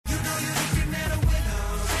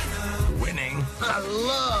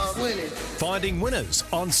love winning. Finding Winners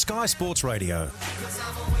on Sky Sports Radio.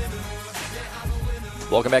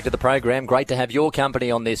 Welcome back to the program. Great to have your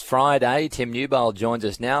company on this Friday. Tim Newbold joins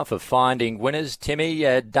us now for Finding Winners.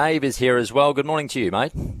 Timmy, Dave is here as well. Good morning to you,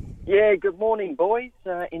 mate. Yeah, good morning, boys.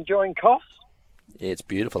 Enjoying Coffs? Yeah, it's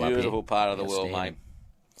beautiful up here. Beautiful part of the world, mate.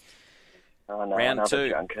 Oh, no, Round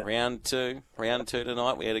two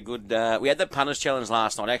tonight. We had a good. We had the punters challenge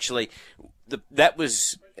last night. Actually, that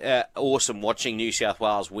was awesome watching New South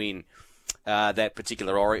Wales win that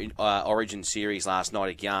particular Origin series last night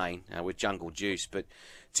again with Jungle Juice. But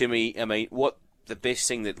Timmy, I mean, what the best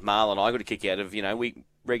thing that Marl and I got a kick out of? You know, we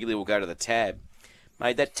regularly will go to the tab.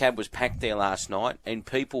 Mate, that tab was packed there last night, and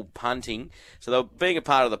people punting. So they were being a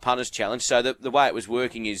part of the punters challenge. So the way it was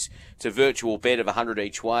working is it's a virtual bet of 100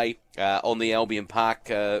 each way on the Albion Park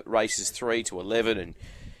races 3 to 11, and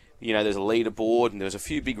you know there's a leaderboard, and there was a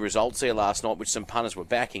few big results there last night, which some punters were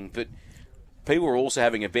backing. But people were also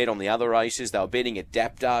having a bet on the other races. They were betting at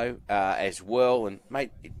Dapto as well, and mate,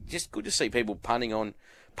 it's just good to see people punting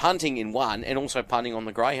in one, and also punting on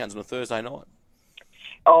the Greyhounds on a Thursday night.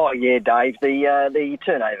 Oh, yeah, Dave. The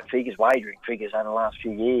turnover figures, wagering figures over the last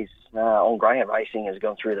few years on greyhound racing has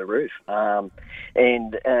gone through the roof. And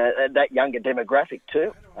that younger demographic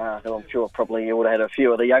too, who I'm sure probably you would have had a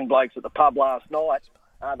few of the young blokes at the pub last night.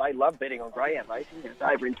 They love betting on greyhound racing. It's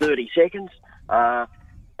over in 30 seconds.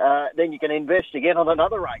 Then you can invest again on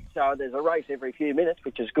another race. So there's a race every few minutes,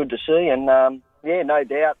 which is good to see. And, yeah, no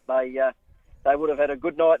doubt they would have had a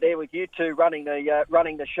good night there with you two running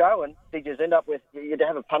the show. And did you end up with, you'd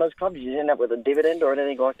have a punters club? Did you end up with a dividend or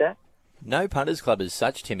anything like that? No punters club as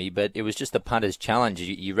such, Timmy, but it was just the punters challenge.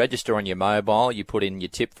 You register on your mobile, you put in your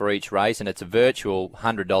tip for each race, and it's a virtual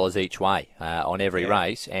 $100 each way on every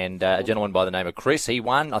race. And a gentleman by the name of Chris, he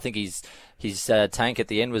won. I think his tank at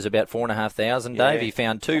the end was about $4,500, Dave. He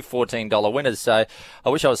found two $14 winners. So I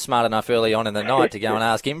wish I was smart enough early on in the night to go and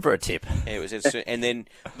ask him for a tip. Yeah, it was, and then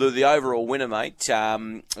the overall winner, mate,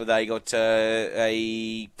 they got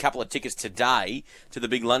a couple of tickets today to the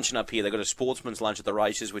big luncheon up here. They got a sportsman's lunch at the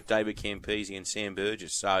races with David Campese and Sam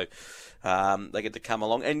Burgess. So they get to come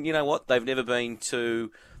along. And you know what? They've never been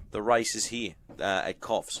to the races here at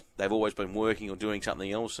Coffs. They've always been working or doing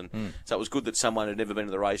something else, and so it was good that someone who'd never been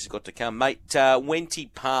to the races got to come. Mate,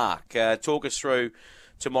 Wenty Park, talk us through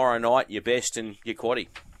tomorrow night, your best and your quaddie.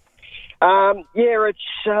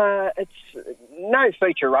 It's no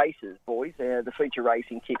feature races, boys. The feature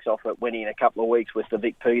racing kicks off at Wenty in a couple of weeks with the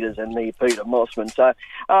Vic Peters and the Peter Mossman. So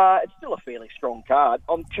it's still a fairly strong card.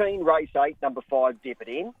 I'm keen race 8, number 5, Dip It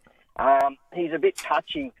In. He's a bit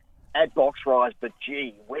touchy at box rise, but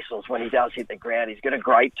gee, whistles when he does hit the ground. He's got a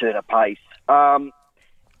great turn of pace.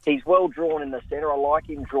 He's well drawn in the centre. I like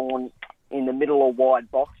him drawn in the middle or wide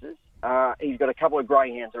boxes. He's got a couple of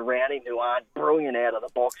greyhounds around him who aren't brilliant out of the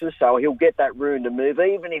boxes, so he'll get that room to move.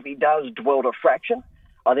 Even if he does dwell to fraction,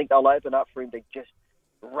 I think they'll open up for him to just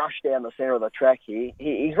rush down the centre of the track here.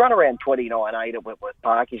 He's run around 29.8 at Whitworth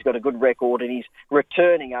Park. He's got a good record, and he's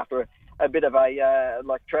returning after a bit of a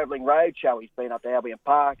travelling road show. He's been up to Albion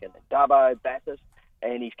Park and Dubbo, Bathurst,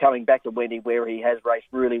 and he's coming back to Wenty where he has raced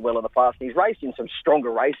really well in the past. He's raced in some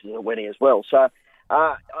stronger races at Wenty as well. So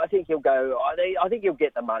I think he'll go. I think he'll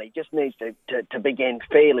get the money. Just needs to begin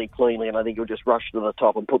fairly cleanly, and I think he'll just rush to the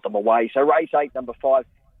top and put them away. So race 8, number 5,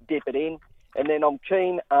 Dip It In, and then I'm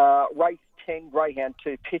keen. Race 10, Greyhound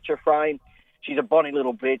 2, Picture Frame. She's a bonny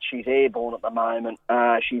little bitch. She's airborne at the moment.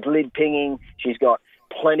 She's lid pinging. She's got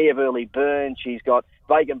plenty of early burn. She's got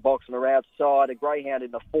vacant box on her outside, a greyhound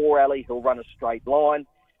in the 4 alley who'll run a straight line.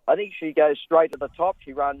 I think she goes straight to the top.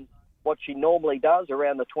 She runs what she normally does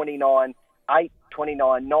around the 29.8,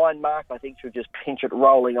 29.9 mark. I think she'll just pinch it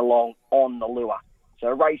rolling along on the lure. So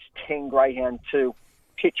race 10, Greyhound 2,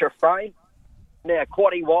 Picture Frame. Now,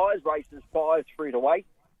 quaddie-wise, races 5 through to 8.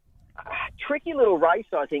 Tricky little race,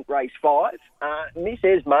 I think, race 5. Miss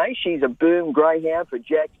Esme, she's a boom greyhound for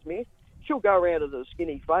Jack Smith. She'll go around as a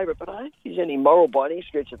skinny favourite, but I don't think she's any moral by any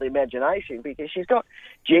stretch of the imagination because she's got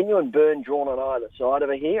genuine burn drawn on either side of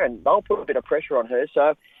her here, and they'll put a bit of pressure on her.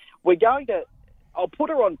 So I'll put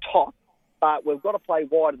her on top, but we've got to play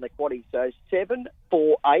wide in the quaddie. So 7,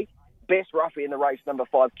 4, 8, best roughie in the race, number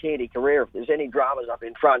 5, Candy Carrera. If there's any dramas up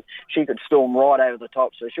in front, she could storm right over the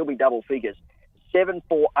top, so she'll be double figures. 7,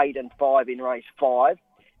 4, 8 and 5 in race 5.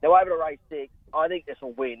 Now over to race 6. I think this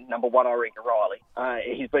will win, number 1, Orica Riley.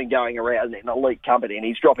 He's been going around in elite company, and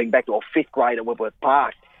he's dropping back to a 5th grade at Whitworth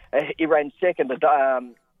Park. He ran second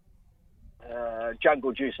to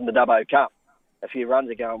Jungle Juice in the Dubbo Cup a few runs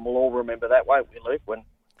ago, and we'll all remember that, won't we, Luke,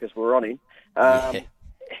 because we're on him.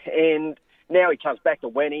 And now he comes back to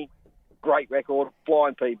Wenty. Great record,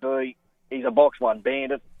 flying PB, He's a box one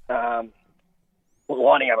bandit.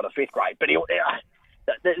 Lining up in the 5th grade, but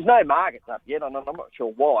there's no markets up yet. I'm not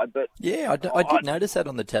sure why, but Yeah, I did notice that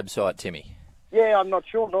on the tab site, Timmy. yeah, I'm not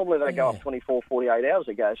sure. Normally they go up 24, 48 hours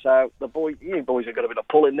ago. So you boys have got a bit of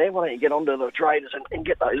pull in there. Why don't you get onto the traders and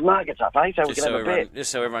get those markets up, eh? So we can have a bet.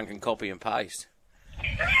 Just so everyone can copy and paste.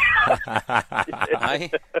 Hey?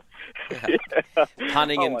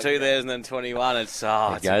 Punting in 2021, it's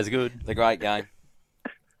It goes good. the great game.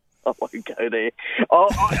 I won't go there.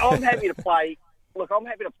 I'm happy to play. Look, I'm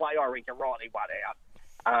happy to play Irinka Riley 1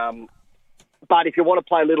 out. But if you want to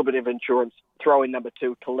play a little bit of insurance, throw in number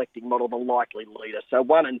 2, Collecting Model, the likely leader. So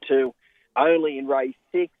 1 and 2 only in race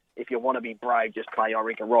 6. If you want to be brave, just play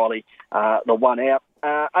Irinka Riley, the 1 out.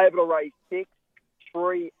 Over to race 6,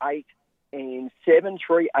 3, 8 and 7.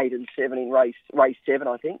 3, 8 and 7 in race 7,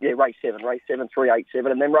 I think. Yeah, race 7, 3, 8,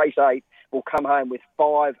 7. And then race 8 will come home with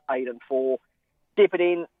 5, 8 and 4. Dip it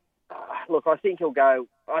in. Look, I think he'll go.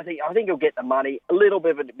 I think he'll get the money. A little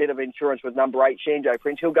bit of insurance with number 8, Shanjo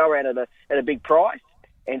Prince. He'll go around at a big price,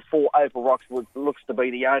 and 4, Opal Roxwood looks to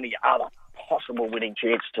be the only other possible winning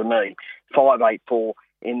chance to me. 5, 8, 4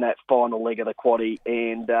 in that final leg of the quaddie,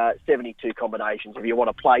 and 72 combinations if you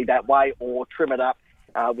want to play that way, or trim it up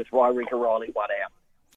with Irinka Riley 1 out.